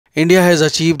India has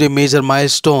achieved a major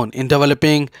milestone in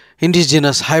developing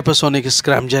indigenous hypersonic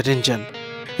scramjet engine.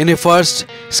 In a first,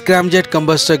 scramjet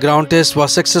combustor ground test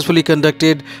was successfully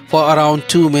conducted for around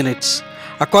 2 minutes.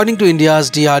 According to India's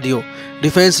DRDO,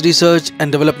 Defence Research and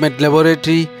Development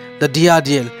Laboratory, the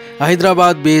DRDL, a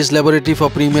Hyderabad-based laboratory for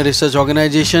premier research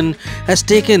organization, has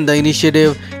taken the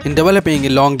initiative in developing a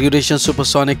long-duration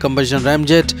supersonic combustion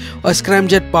ramjet or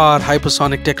scramjet-powered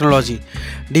hypersonic technology.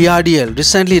 DRDL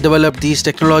recently developed these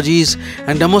technologies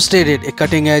and demonstrated a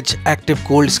cutting-edge active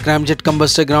cooled scramjet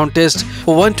combustor ground test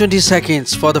for 120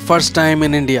 seconds for the first time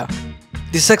in India.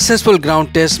 The successful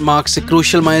ground test marks a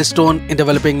crucial milestone in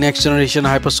developing next-generation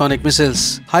hypersonic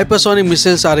missiles. Hypersonic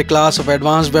missiles are a class of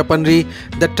advanced weaponry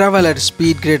that travel at a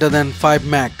speed greater than 5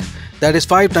 Mach, that is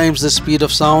 5 times the speed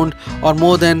of sound or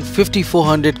more than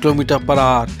 5,400 km per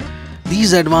hour.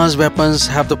 These advanced weapons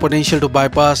have the potential to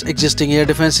bypass existing air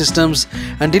defense systems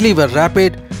and deliver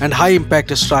rapid and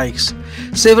high-impact strikes.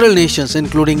 Several nations,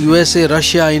 including USA,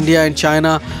 Russia, India, and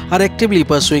China, are actively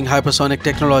pursuing hypersonic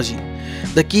technology.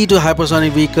 The key to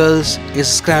hypersonic vehicles is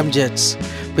scramjets,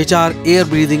 which are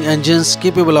air-breathing engines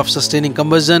capable of sustaining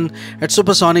combustion at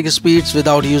supersonic speeds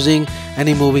without using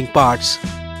any moving parts.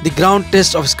 The ground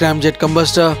test of scramjet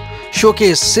combustor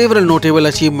showcased several notable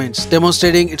achievements,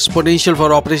 demonstrating its potential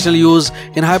for operational use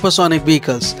in hypersonic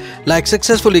vehicles, like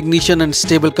successful ignition and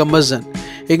stable combustion.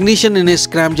 Ignition in a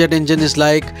scramjet engine is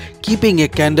like keeping a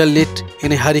candle lit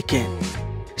in a hurricane.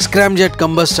 Scramjet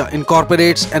combustor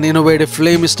incorporates an innovative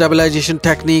flame stabilization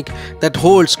technique that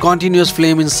holds continuous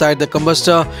flame inside the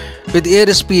combustor with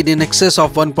air speed in excess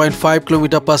of 1.5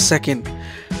 km per second.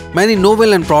 Many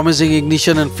novel and promising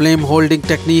ignition and flame holding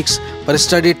techniques were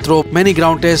studied through many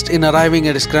ground tests in arriving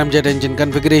at a scramjet engine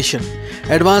configuration.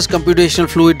 Advanced computational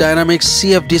fluid dynamics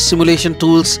 (CFD) simulation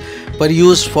tools were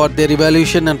used for their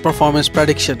evaluation and performance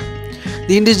prediction.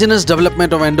 The indigenous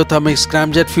development of endothermic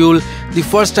scramjet fuel, the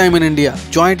first time in India,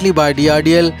 jointly by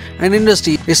DRDL and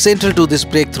industry, is central to this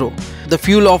breakthrough. The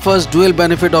fuel offers dual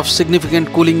benefit of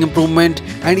significant cooling improvement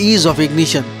and ease of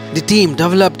ignition. The team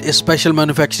developed a special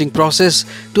manufacturing process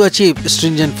to achieve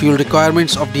stringent fuel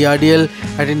requirements of DRDL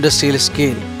at industrial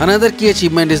scale. Another key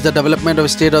achievement is the development of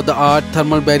state-of-the-art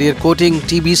thermal barrier coating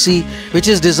 (TBC), which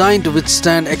is designed to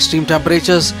withstand extreme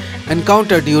temperatures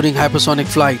encountered during hypersonic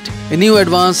flight. A new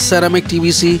advanced ceramic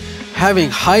TBC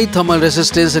having high thermal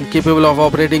resistance and capable of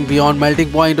operating beyond melting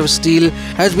point of steel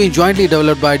has been jointly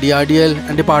developed by DRDL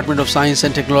and Department of Science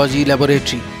and Technology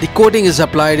Laboratory. The coating is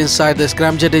applied inside the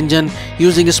scramjet engine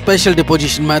using special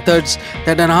deposition methods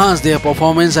that enhance their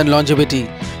performance and longevity.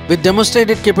 With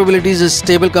demonstrated capabilities in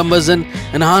stable combustion,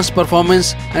 enhanced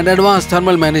performance, and advanced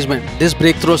thermal management, this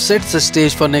breakthrough sets the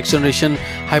stage for next-generation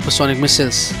hypersonic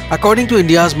missiles. According to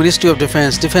India's Ministry of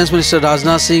Defence, Defence Minister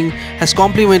Rajnath Singh has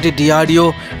complimented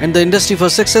DRDO and the industry for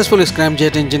successful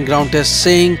scramjet engine ground tests,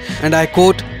 saying, and I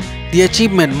quote, "The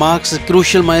achievement marks a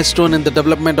crucial milestone in the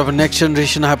development of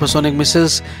next-generation hypersonic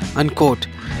missiles," unquote.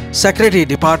 Secretary,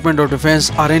 Department of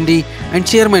Defence R&D and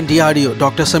Chairman DRDO,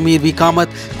 Dr. Sameer V. Kamath,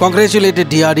 congratulated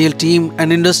DRDL team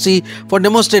and industry for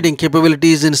demonstrating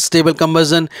capabilities in stable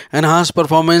combustion, enhanced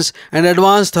performance and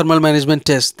advanced thermal management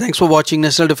tests. Thanks for watching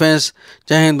National Defence.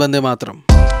 Jai Hind, Vande Mataram.